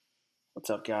What's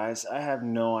up, guys? I have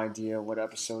no idea what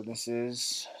episode this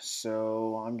is,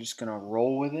 so I'm just gonna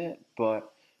roll with it.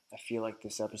 But I feel like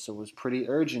this episode was pretty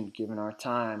urgent given our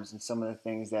times and some of the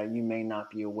things that you may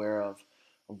not be aware of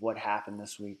what happened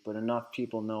this week. But enough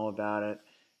people know about it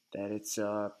that it's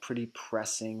pretty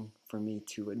pressing for me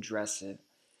to address it.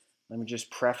 Let me just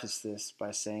preface this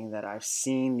by saying that I've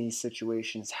seen these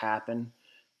situations happen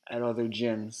at other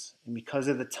gyms, and because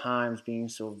of the times being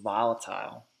so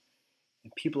volatile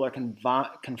and people are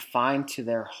confined to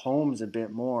their homes a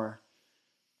bit more,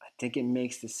 I think it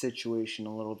makes the situation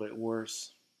a little bit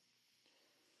worse.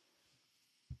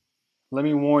 Let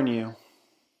me warn you,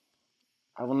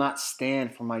 I will not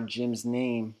stand for my gym's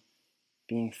name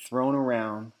being thrown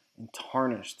around and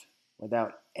tarnished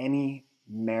without any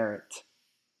merit.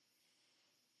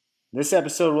 This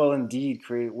episode will indeed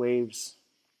create waves,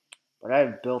 but I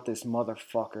have built this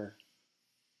motherfucker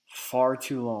far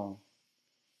too long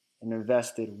and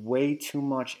invested way too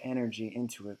much energy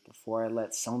into it before I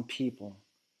let some people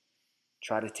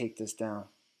try to take this down.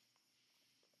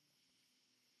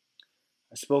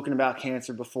 I've spoken about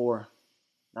cancer before.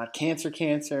 Not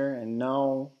cancer, and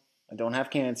no, I don't have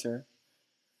cancer.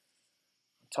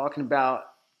 I'm talking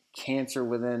about cancer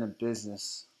within a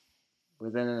business,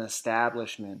 within an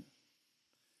establishment,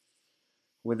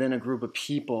 within a group of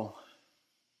people,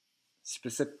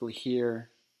 specifically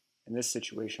here in this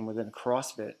situation within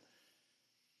CrossFit.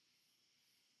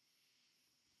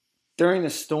 During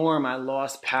the storm, I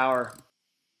lost power,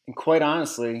 and quite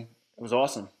honestly, it was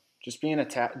awesome. Just being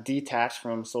detached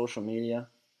from social media.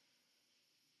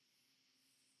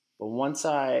 But once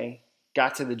I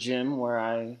got to the gym where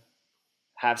I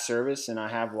have service and I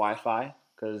have Wi-Fi,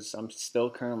 because I'm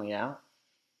still currently out,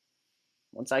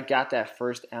 once I got that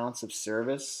first ounce of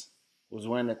service was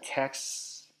when the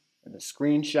texts and the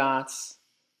screenshots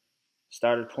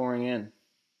started pouring in.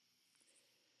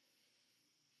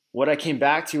 What I came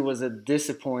back to was a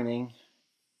disappointing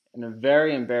and a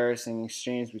very embarrassing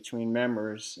exchange between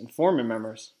members and former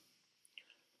members.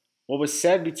 What was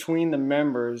said between the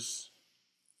members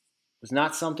was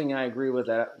not something I agree with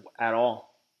at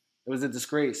all. It was a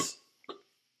disgrace. A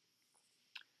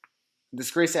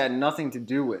disgrace I had nothing to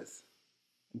do with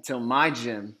until my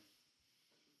gym,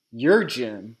 your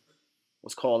gym,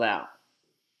 was called out.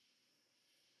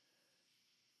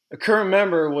 A current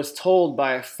member was told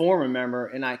by a former member,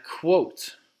 and I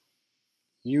quote,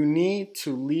 "You need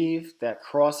to leave that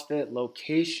CrossFit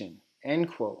location,"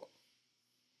 end quote.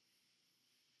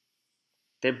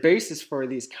 Their basis for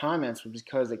these comments was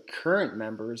because a current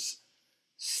member's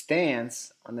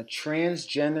stance on the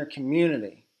transgender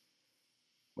community,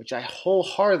 which I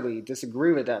wholeheartedly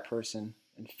disagree with that person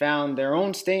and found their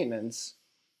own statements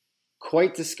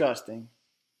quite disgusting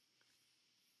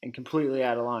and completely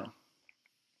out of line.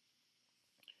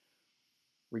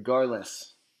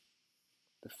 Regardless,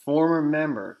 the former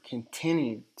member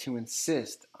continued to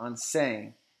insist on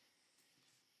saying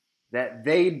that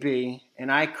they'd be,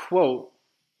 and I quote,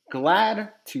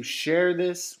 "glad to share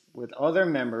this with other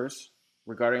members,"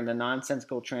 regarding the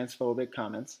nonsensical transphobic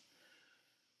comments,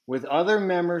 "with other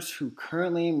members who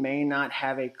currently may not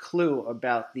have a clue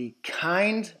about the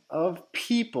kind of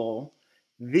people,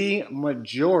 the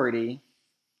majority,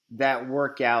 that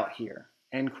work out here,"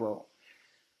 end quote.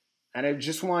 And I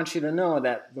just want you to know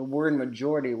that the word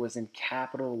majority was in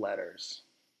capital letters.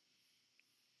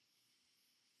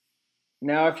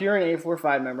 Now, if you're an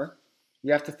 845 member,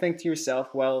 you have to think to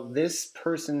yourself, well, this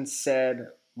person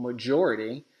said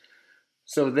majority,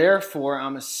 so therefore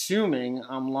I'm assuming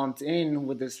I'm lumped in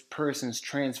with this person's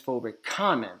transphobic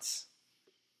comments.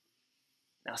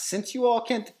 Now, since you all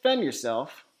can't defend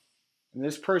yourself, and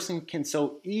this person can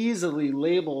so easily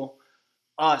label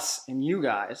us and you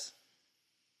guys,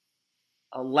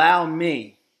 allow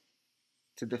me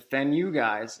to defend you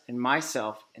guys and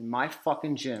myself in my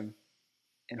fucking gym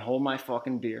and hold my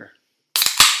fucking beer.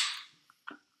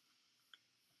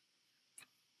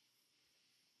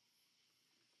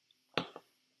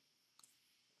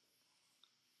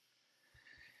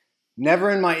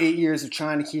 Never in my 8 years of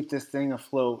trying to keep this thing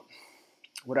afloat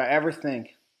would I ever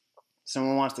think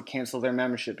someone wants to cancel their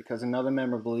membership because another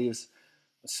member believes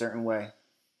a certain way.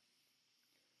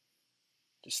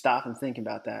 Just stop and think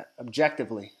about that.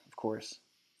 Objectively, of course.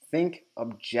 Think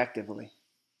objectively.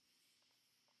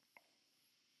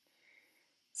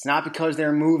 It's not because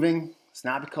they're moving. It's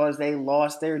not because they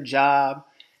lost their job.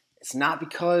 It's not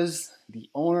because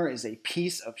the owner is a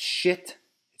piece of shit.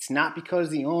 It's not because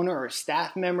the owner or a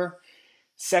staff member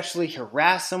sexually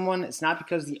harassed someone. It's not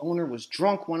because the owner was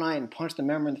drunk one night and punched a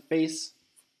member in the face.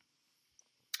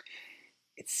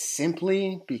 It's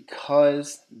simply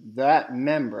because that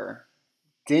member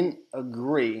didn't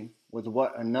agree with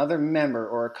what another member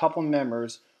or a couple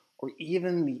members or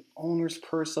even the owner's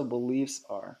personal beliefs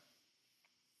are.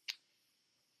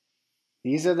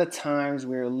 These are the times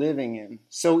we are living in.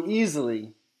 So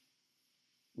easily,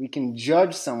 we can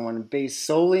judge someone based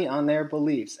solely on their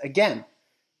beliefs. Again,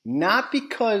 not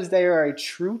because they are a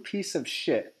true piece of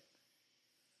shit,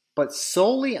 but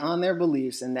solely on their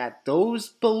beliefs, and that those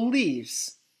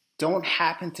beliefs don't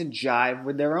happen to jive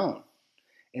with their own.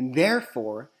 And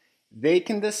therefore, they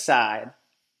can decide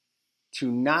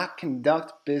to not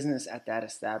conduct business at that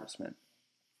establishment.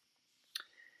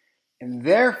 And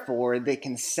therefore, they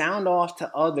can sound off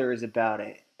to others about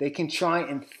it. They can try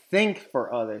and think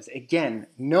for others. Again,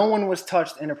 no one was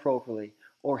touched inappropriately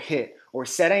or hit or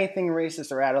said anything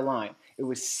racist or out of line. It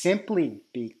was simply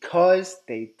because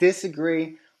they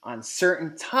disagree on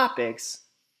certain topics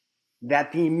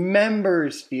that the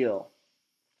members feel.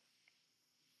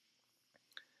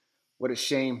 What a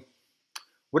shame.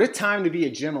 What a time to be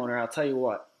a gym owner, I'll tell you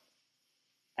what.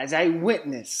 As I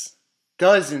witness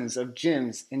dozens of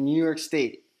gyms in New York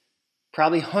State,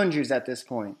 probably hundreds at this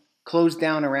point, closed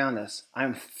down around us, I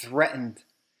am threatened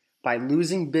by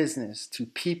losing business to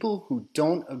people who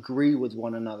don't agree with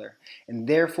one another and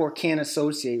therefore can't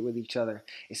associate with each other.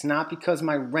 It's not because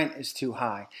my rent is too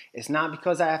high. It's not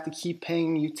because I have to keep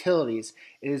paying utilities.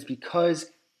 It is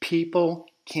because people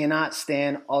cannot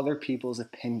stand other people's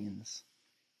opinions.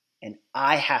 And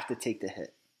I have to take the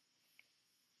hit.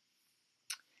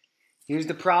 Here's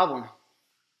the problem.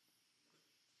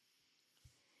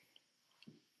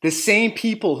 The same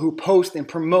people who post and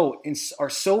promote and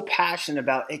are so passionate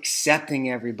about accepting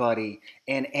everybody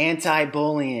and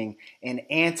anti-bullying and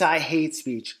anti-hate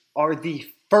speech are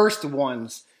the first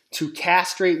ones to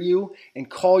castrate you and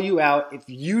call you out if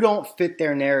you don't fit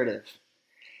their narrative.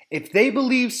 If they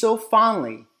believe so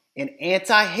fondly in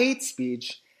anti-hate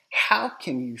speech, how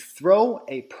can you throw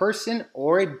a person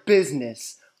or a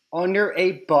business under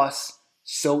a bus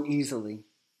so easily?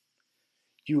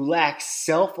 You lack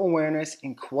self-awareness,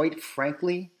 and quite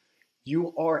frankly,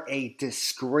 you are a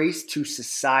disgrace to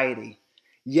society.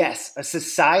 Yes, a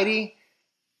society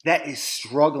that is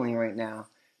struggling right now,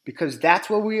 because that's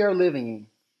what we are living in.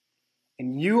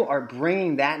 And you are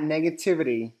bringing that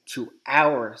negativity to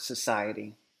our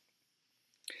society.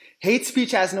 Hate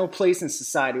speech has no place in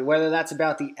society, whether that's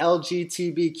about the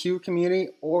LGBTQ community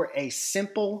or a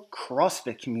simple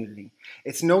CrossFit community.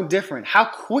 It's no different. How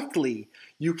quickly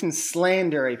you can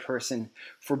slander a person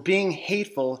for being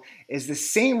hateful is the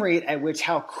same rate at which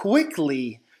how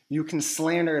quickly you can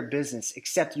slander a business,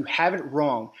 except you have it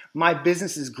wrong. My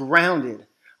business is grounded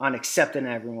on accepting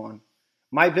everyone.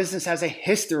 My business has a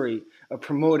history of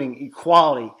promoting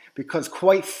equality because,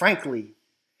 quite frankly,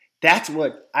 that's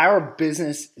what our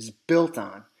business is built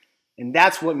on. And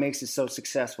that's what makes it so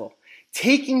successful.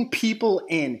 Taking people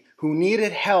in who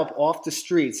needed help off the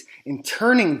streets and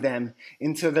turning them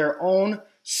into their own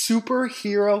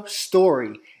superhero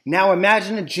story. Now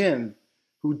imagine a gym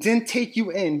who didn't take you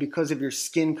in because of your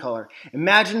skin color.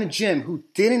 Imagine a gym who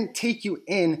didn't take you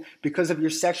in because of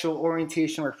your sexual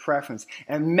orientation or preference.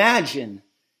 Imagine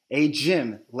a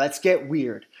gym, let's get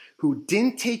weird, who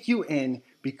didn't take you in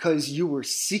because you were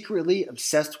secretly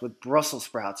obsessed with Brussels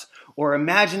sprouts. Or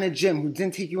imagine a gym who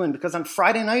didn't take you in because on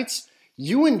Friday nights,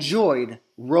 you enjoyed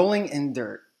rolling in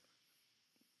dirt.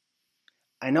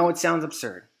 I know it sounds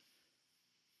absurd.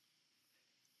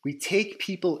 We take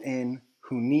people in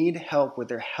who need help with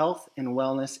their health and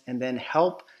wellness and then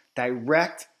help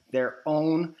direct their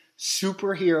own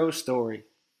superhero story.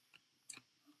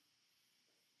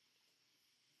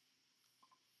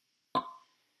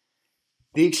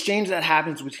 The exchange that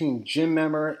happens between gym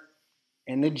member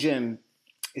and the gym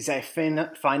is a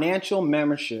financial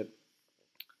membership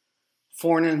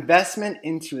for an investment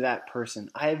into that person.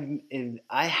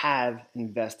 I have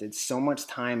invested so much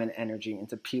time and energy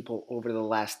into people over the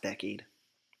last decade.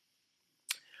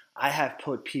 I have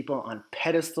put people on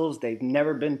pedestals they've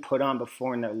never been put on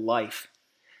before in their life.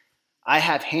 I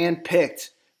have handpicked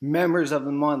members of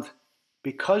the month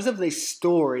because of the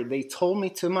story they told me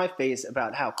to my face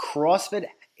about how CrossFit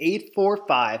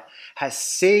 845 has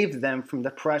saved them from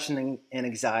depression and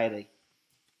anxiety.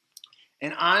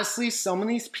 And honestly, some of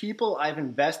these people I've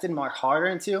invested my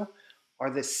heart into are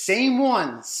the same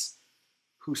ones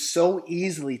who so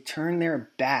easily turn their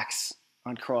backs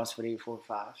on CrossFit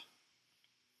 845.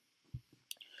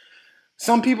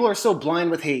 Some people are so blind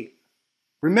with hate.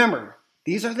 Remember,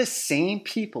 these are the same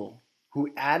people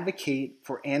who advocate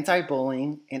for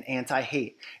anti-bullying and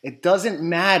anti-hate. It doesn't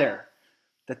matter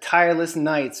the tireless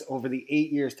nights over the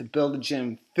 8 years to build a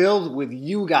gym filled with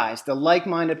you guys, the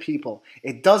like-minded people.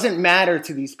 It doesn't matter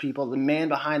to these people, the man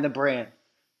behind the brand.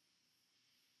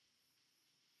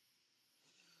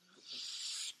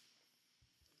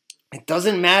 It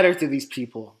doesn't matter to these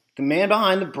people. The man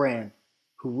behind the brand,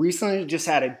 who recently just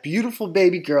had a beautiful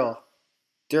baby girl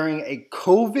during a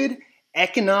COVID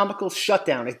economical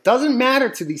shutdown. It doesn't matter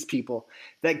to these people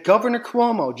that Governor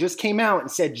Cuomo just came out and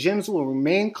said gyms will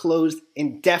remain closed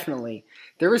indefinitely.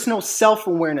 There is no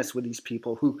self-awareness with these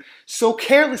people who so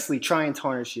carelessly try and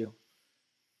tarnish you.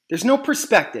 There's no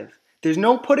perspective. There's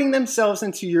no putting themselves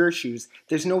into your shoes.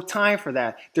 There's no time for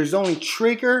that. There's only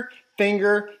trigger,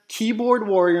 finger, keyboard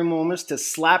warrior moments to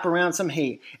slap around some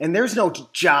hate. And there's no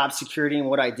job security in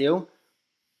what I do.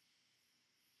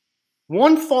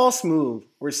 One false move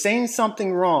or saying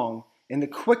something wrong in the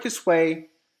quickest way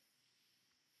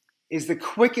is the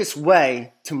quickest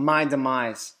way to my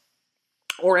demise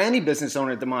or any business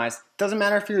owner demise. Doesn't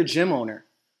matter if you're a gym owner.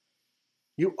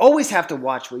 You always have to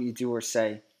watch what you do or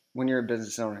say when you're a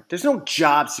business owner. There's no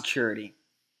job security.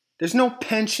 There's no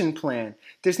pension plan.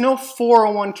 There's no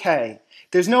 401k.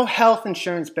 There's no health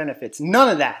insurance benefits. None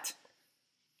of that.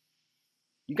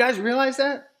 You guys realize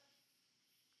that?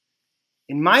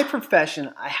 In my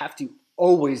profession, I have to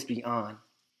always be on.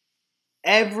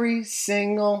 Every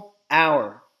single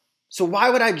hour. So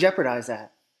why would I jeopardize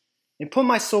that and put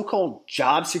my so-called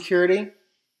job security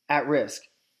at risk?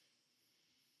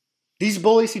 These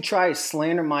bullies who try to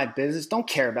slander my business don't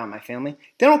care about my family.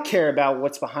 They don't care about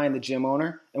what's behind the gym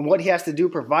owner and what he has to do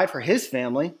to provide for his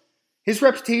family. His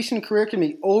reputation and career can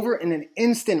be over in an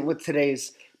instant with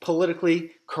today's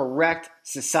politically correct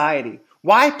society.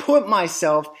 Why put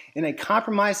myself in a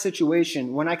compromised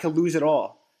situation when I could lose it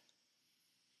all?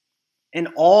 And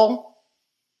all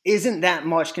isn't that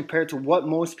much compared to what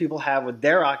most people have with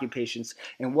their occupations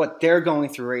and what they're going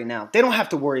through right now. They don't have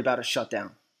to worry about a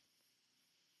shutdown.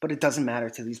 But it doesn't matter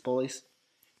to these bullies.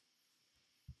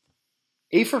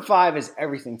 8 for 5 is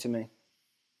everything to me.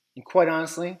 And quite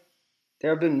honestly, there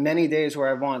have been many days where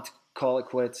I want to call it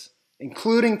quits,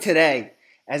 including today.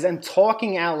 As I'm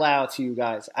talking out loud to you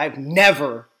guys, I've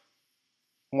never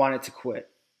wanted to quit.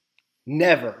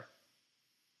 Never.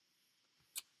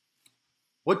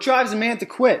 What drives a man to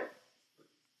quit?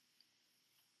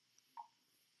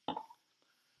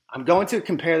 I'm going to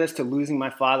compare this to losing my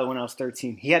father when I was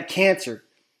 13. He had cancer,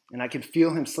 and I could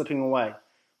feel him slipping away.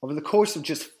 Over the course of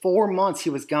just 4 months, he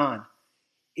was gone.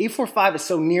 845 is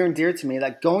so near and dear to me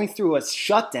that going through a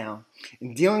shutdown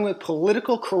and dealing with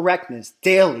political correctness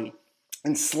daily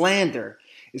and slander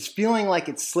is feeling like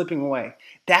it's slipping away.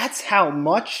 That's how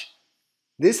much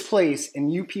this place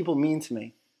and you people mean to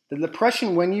me. The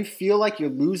depression when you feel like you're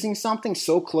losing something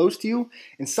so close to you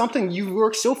and something you've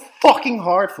worked so fucking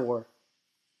hard for,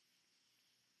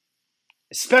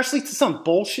 especially to some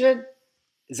bullshit,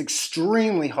 is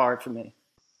extremely hard for me.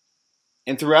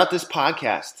 And throughout this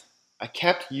podcast, I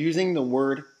kept using the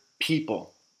word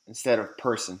people instead of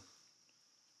person.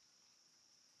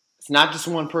 It's not just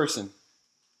one person.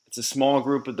 It's a small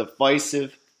group of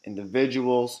divisive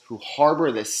individuals who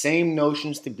harbor the same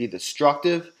notions to be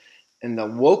destructive and the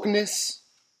wokeness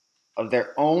of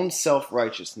their own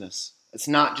self-righteousness. It's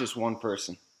not just one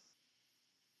person.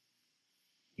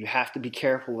 You have to be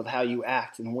careful with how you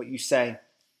act and what you say.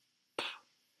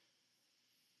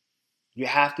 You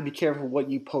have to be careful what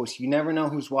you post. You never know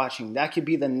who's watching. That could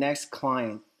be the next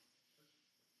client.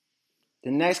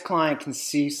 The next client can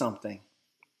see something.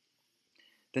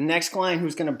 The next client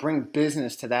who's going to bring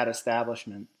business to that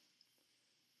establishment.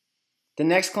 The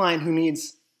next client who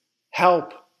needs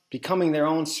help becoming their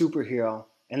own superhero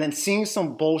and then seeing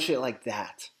some bullshit like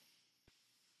that.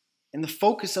 And the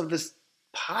focus of this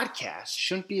podcast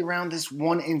shouldn't be around this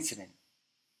one incident.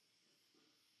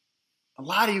 A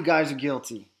lot of you guys are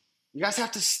guilty. You guys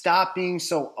have to stop being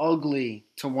so ugly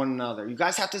to one another. You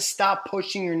guys have to stop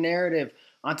pushing your narrative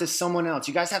onto someone else.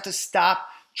 You guys have to stop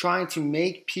trying to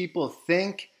make people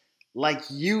think like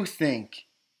you think.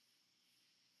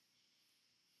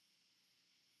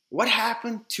 What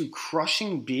happened to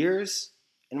crushing beers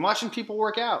and watching people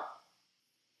work out?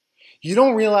 You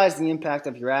don't realize the impact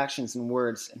of your actions and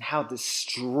words and how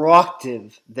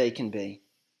destructive they can be.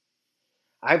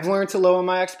 I've learned to lower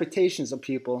my expectations of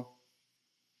people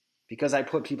because I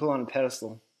put people on a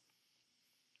pedestal.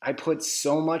 I put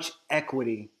so much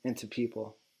equity into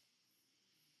people.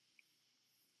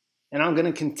 And I'm going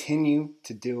to continue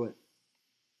to do it.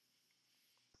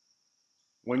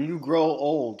 When you grow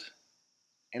old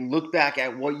and look back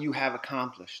at what you have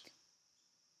accomplished,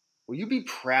 will you be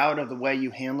proud of the way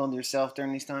you handled yourself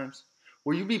during these times?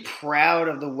 Will you be proud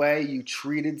of the way you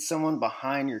treated someone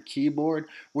behind your keyboard?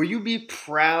 Will you be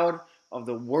proud of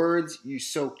the words you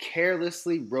so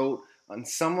carelessly wrote on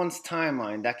someone's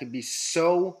timeline that could be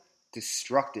so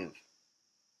destructive?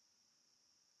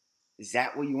 Is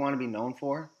that what you want to be known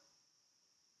for?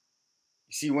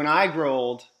 You see, when I grow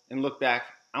old and look back,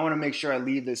 I want to make sure I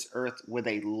leave this earth with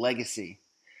a legacy.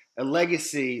 A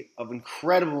legacy of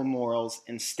incredible morals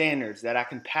and standards that I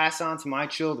can pass on to my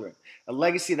children. A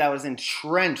legacy that was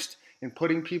entrenched in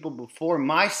putting people before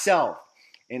myself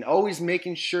and always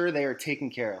making sure they are taken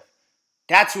care of.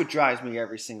 That's what drives me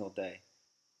every single day.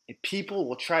 And people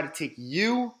will try to take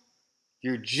you,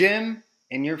 your gym,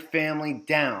 and your family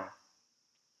down.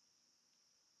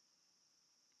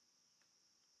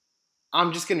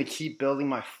 I'm just going to keep building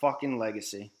my fucking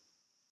legacy.